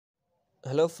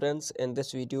Hello friends, in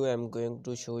this video I am going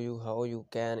to show you how you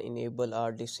can enable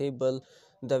or disable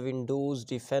the Windows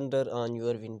Defender on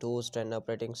your Windows 10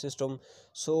 operating system.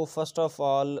 So first of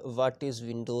all, what is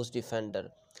Windows Defender?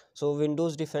 So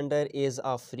Windows Defender is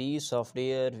a free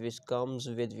software which comes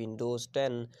with Windows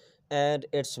 10, and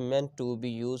it's meant to be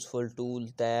useful tool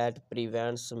that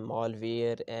prevents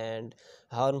malware and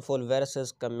harmful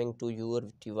viruses coming to your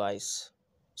device.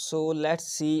 So let's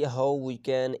see how we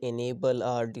can enable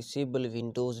or disable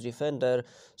Windows Defender.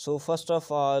 So first of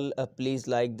all, please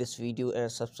like this video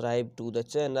and subscribe to the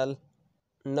channel.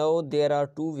 Now there are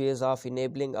two ways of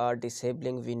enabling or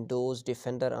disabling Windows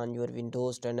Defender on your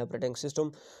Windows 10 operating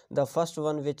system. The first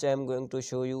one which I am going to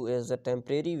show you is the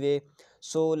temporary way.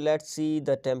 So let's see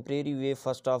the temporary way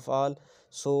first of all.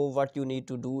 So what you need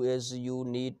to do is you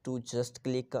need to just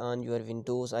click on your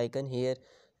Windows icon here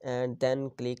and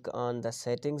then click on the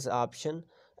settings option,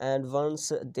 and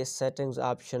once this settings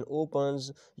option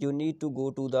opens you need to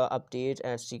go to the update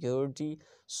and security.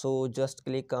 So just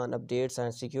click on updates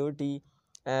and security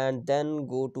and then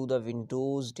go to the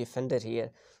Windows Defender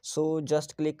here. So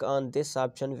just click on this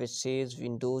option which says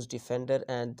Windows Defender,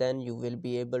 and then you will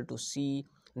be able to see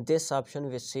this option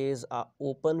which says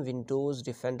open Windows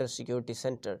Defender Security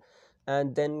Center,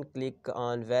 and then click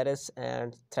on virus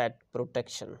and threat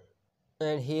protection,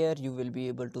 and here you will be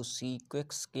able to see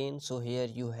quick scan. So here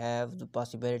you have the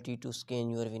possibility to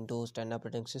scan your Windows 10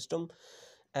 operating system,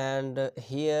 and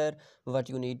here what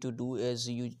you need to do is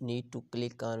you need to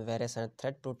click on virus and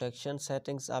threat protection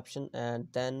settings option, and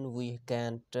then we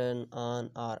can turn on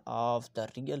or off the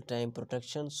real-time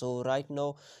protection. So right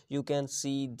now you can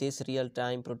see this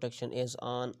real-time protection is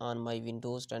on my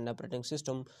Windows 10 operating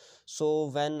system. So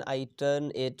when I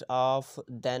turn it off,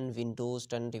 then Windows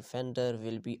 10 Defender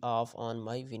will be off on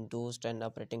my Windows 10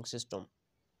 operating system.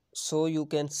 So you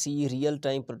can see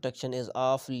real-time protection is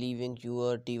off, leaving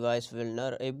your device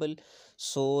vulnerable.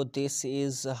 So this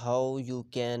is how you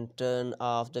can turn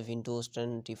off the Windows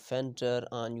 10 Defender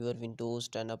on your Windows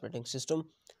 10 operating system.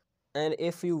 And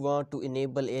if you want to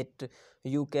enable it,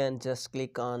 you can just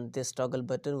click on this toggle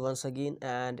button once again,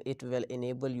 and it will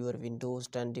enable your Windows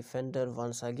 10 Defender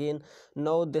once again.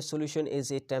 Now this solution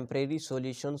is a temporary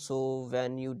solution, so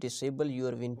when you disable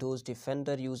your Windows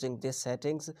Defender using this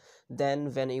settings,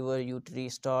 then whenever you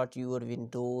restart your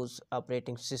Windows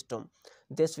operating system,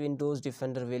 this Windows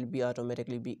Defender will be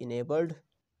automatically be enabled.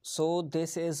 So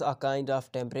this is a kind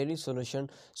of temporary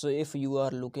solution. So if you are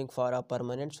looking for a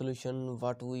permanent solution,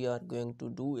 what we are going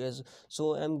to do is,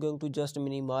 so I'm going to just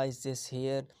minimize this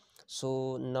here.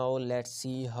 So now let's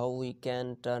see how we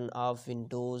can turn off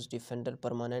Windows Defender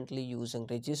permanently using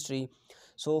registry.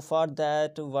 So for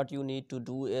that, what you need to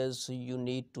do is you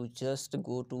need to just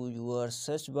go to your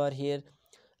search bar here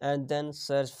and then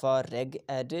search for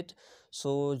regedit.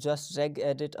 So just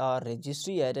regedit or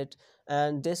registry edit,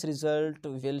 and this result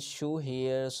will show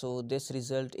here. So this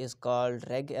result is called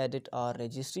regedit or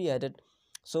registry edit.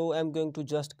 So I'm going to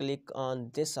just click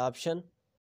on this option,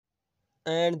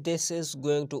 and this is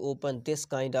going to open this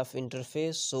kind of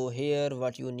interface. So here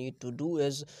what you need to do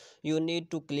is you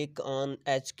need to click on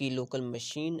H key local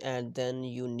machine, and then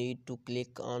you need to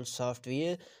click on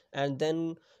software, and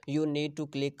then you need to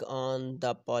click on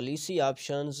the policy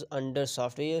options under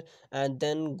software, and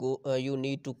then you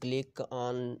need to click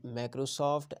on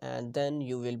Microsoft, and then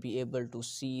you will be able to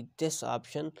see this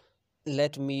option.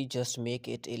 Let me just make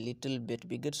it a little bit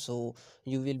bigger so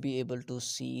you will be able to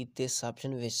see this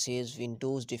option which says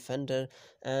Windows Defender,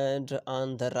 and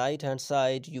on the right hand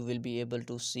side you will be able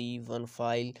to see one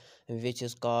file which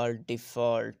is called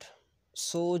default.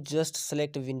 So just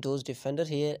select Windows Defender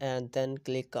here and then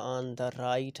click on the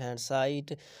right hand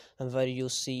side where you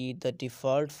see the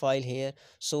default file here.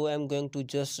 So I'm going to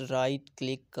just right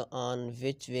click on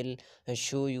which will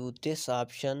show you this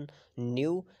option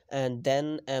new, and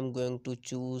then I'm going to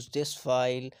choose this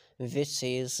file which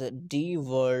says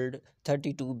dworld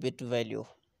 32-bit value.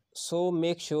 So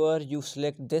make sure you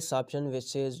select this option which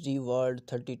says dworld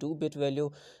 32-bit value,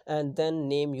 and then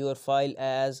name your file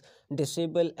as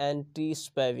disable anti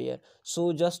spyware.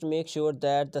 So just make sure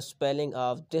that the spelling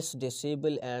of this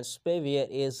disable and spyware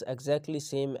is exactly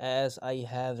same as I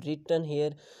have written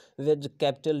here, with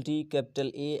capital D, capital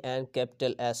A and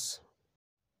capital S.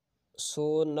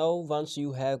 So now once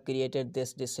you have created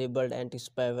this disabled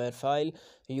anti-spyware file,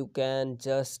 you can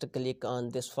just click on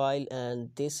this file, and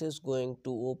this is going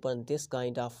to open this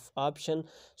kind of option.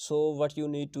 So what you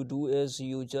need to do is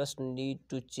you just need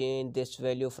to change this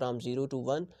value from 0 to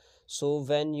 1. So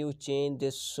when you change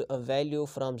this value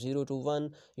from 0 to 1,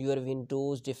 your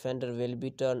Windows Defender will be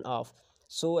turned off.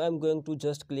 So I'm going to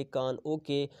just click on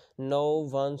OK. Now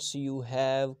once you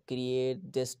have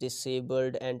create this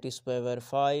disabled anti-spyware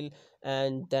file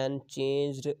and then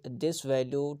changed this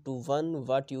value to 1,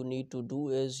 what you need to do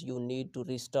is you need to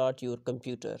restart your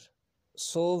computer.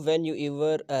 So when you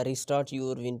ever restart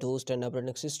your Windows 10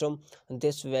 operating system,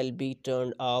 this will be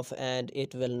turned off and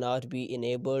it will not be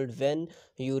enabled when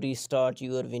you restart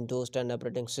your Windows 10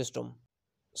 operating system.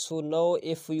 So now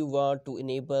if you want to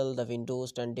enable the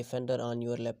Windows 10 Defender on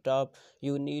your laptop,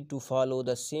 you need to follow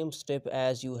the same step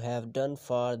as you have done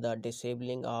for the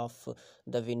disabling of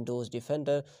the Windows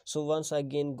Defender. So once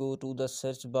again go to the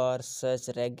search bar, search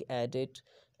regedit,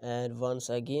 and once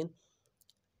again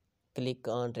click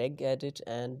on regedit,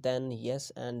 and then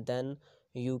yes, and then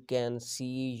you can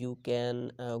see you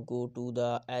can go to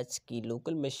the H key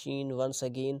local machine once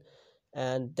again,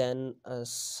 and then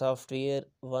software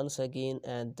once again,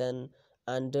 and then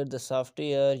under the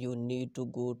software you need to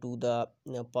go to the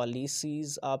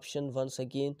policies option once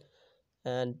again,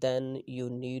 and then you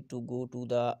need to go to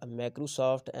the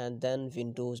Microsoft and then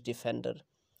Windows Defender.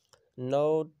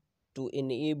 Now to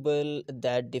enable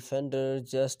that defender,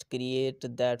 just create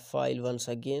that file once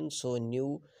again, so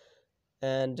new,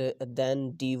 and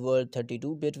then dword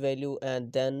 32-bit value,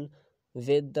 and then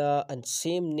with the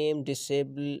same name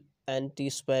disable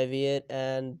anti-spyware,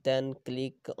 and then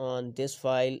click on this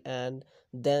file, and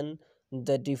then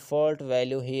the default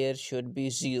value here should be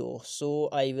 0, so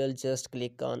I will just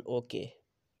click on OK.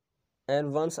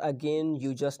 And once again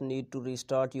you just need to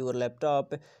restart your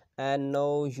laptop, and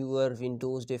now your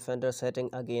Windows Defender setting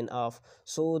again off.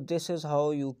 So this is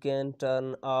how you can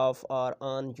turn off or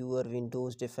on your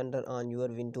Windows Defender on your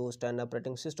Windows 10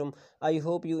 operating system. I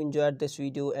hope you enjoyed this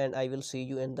video, and I will see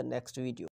you in the next video.